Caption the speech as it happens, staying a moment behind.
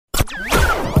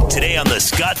Today on The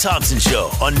Scott Thompson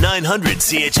Show on 900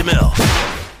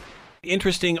 CHML.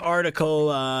 Interesting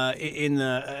article at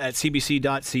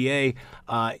cbc.ca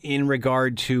in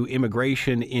regard to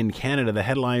immigration in Canada. The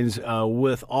headlines,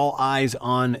 with all eyes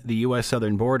on the U.S.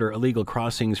 southern border, illegal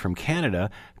crossings from Canada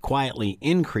quietly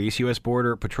increase. U.S.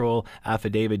 Border Patrol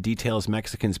affidavit details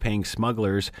Mexicans paying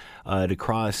smugglers to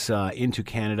cross into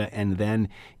Canada and then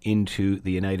into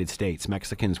the United States.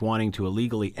 Mexicans wanting to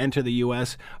illegally enter the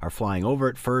U.S. are flying over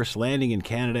it first, landing in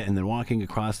Canada, and then walking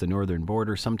across the northern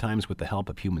border, sometimes with the help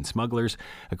of human smugglers,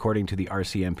 according to the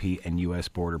RCMP and U.S.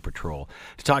 Border Patrol.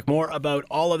 To talk more about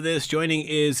all of this, joining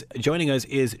us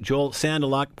is Joel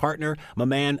Sandeluk, partner,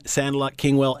 Maman Sandeluk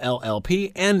Kingwell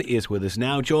LLP, and is with us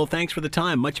now. Joel, thanks for the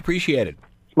time. Much appreciated.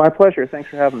 It's my pleasure. Thanks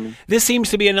for having me. This seems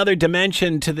to be another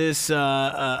dimension to this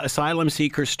asylum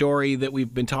seeker story that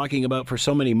we've been talking about for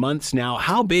so many months now.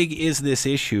 How big is this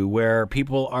issue where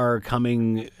people are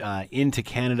coming into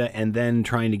Canada and then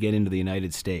trying to get into the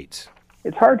United States?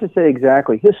 It's hard to say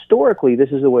exactly. Historically, this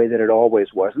is the way that it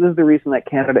always was. This is the reason that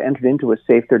Canada entered into a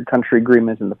safe third country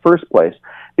agreement in the first place,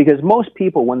 because most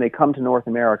people, when they come to North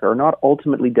America, are not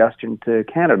ultimately destined to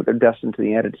Canada. They're destined to the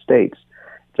United States.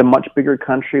 It's a much bigger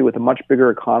country with a much bigger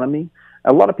economy.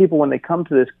 A lot of people, when they come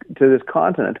to this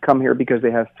continent, come here because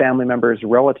they have family members,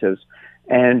 relatives,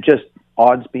 and just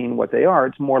odds being what they are,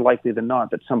 it's more likely than not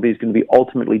that somebody's going to be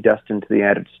ultimately destined to the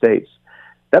United States.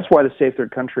 That's why the Safe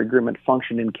Third Country Agreement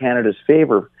functioned in Canada's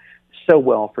favor so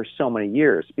well for so many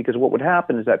years, because what would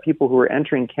happen is that people who are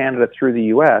entering Canada through the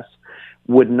U.S.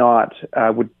 would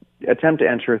attempt to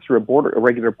enter through a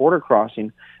regular border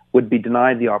crossing, would be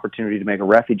denied the opportunity to make a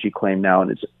refugee claim now. And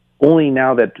it's only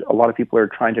now that a lot of people are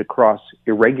trying to cross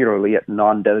irregularly at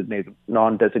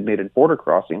non-designated border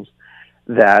crossings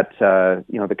that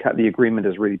the agreement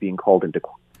is really being called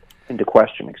into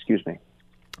question. Excuse me.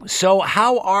 So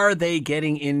how are they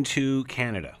getting into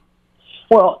Canada?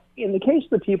 Well, in the case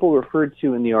of the people referred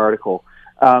to in the article,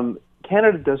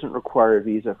 Canada doesn't require a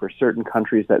visa for certain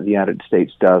countries that the United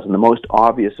States does, and the most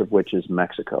obvious of which is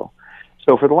Mexico.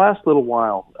 So for the last little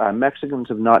while, Mexicans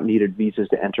have not needed visas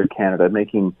to enter Canada,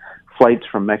 making flights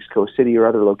from Mexico City or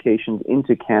other locations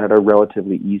into Canada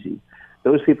relatively easy.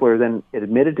 Those people are then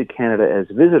admitted to Canada as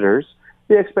visitors.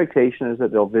 The expectation is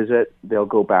that they'll visit, they'll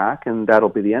go back, and that'll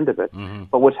be the end of it. Mm-hmm.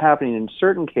 But what's happening in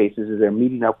certain cases is they're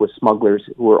meeting up with smugglers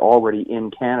who are already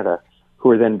in Canada,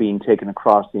 who are then being taken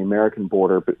across the American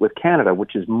border with Canada,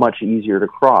 which is much easier to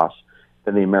cross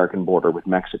than the American border with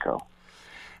Mexico.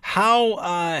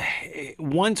 How,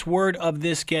 once word of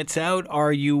this gets out,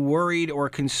 are you worried or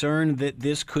concerned that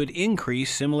this could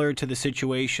increase, similar to the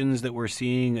situations that we're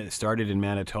seeing that started in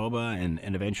Manitoba and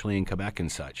eventually in Quebec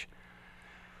and such?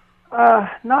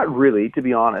 Not really, to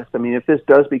be honest. I mean, if this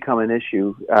does become an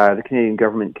issue, the Canadian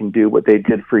government can do what they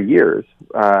did for years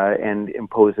and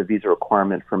impose a visa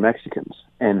requirement for Mexicans.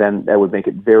 And then that would make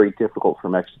it very difficult for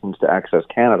Mexicans to access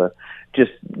Canada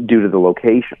just due to the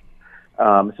location.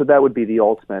 So that would be the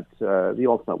ultimate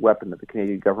weapon that the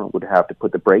Canadian government would have to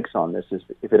put the brakes on this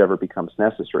if it ever becomes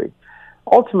necessary.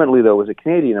 Ultimately, though, as a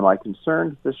Canadian, am I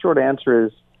concerned? The short answer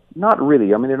is not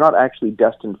really. I mean, they're not actually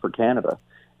destined for Canada.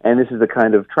 And this is the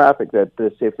kind of traffic that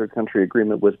the Safe Third Country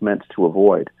Agreement was meant to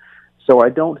avoid. So I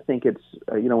don't think it's,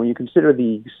 when you consider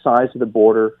the size of the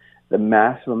border, the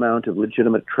massive amount of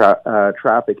legitimate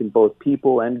traffic in both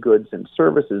people and goods and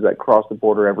services that cross the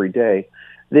border every day,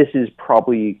 this is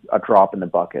probably a drop in the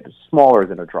bucket. It's smaller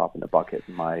than a drop in the bucket,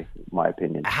 in my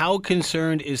opinion. How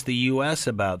concerned is the U.S.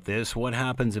 about this? What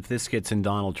happens if this gets in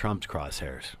Donald Trump's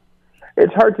crosshairs?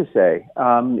 It's hard to say.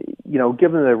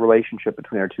 Given the relationship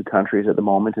between our two countries at the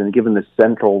moment, and given the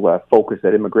central focus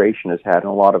that immigration has had in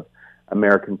a lot of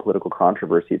American political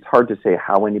controversy, it's hard to say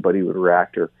how anybody would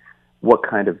react or what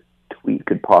kind of tweet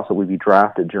could possibly be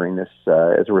drafted during this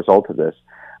as a result of this.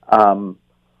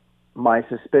 My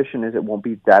suspicion is it won't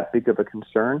be that big of a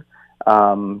concern,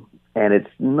 and it's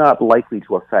not likely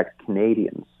to affect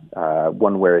Canadians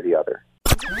one way or the other.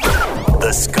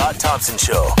 The Scott Thompson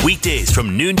Show, weekdays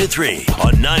from noon to 3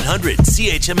 on 900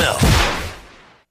 CHML.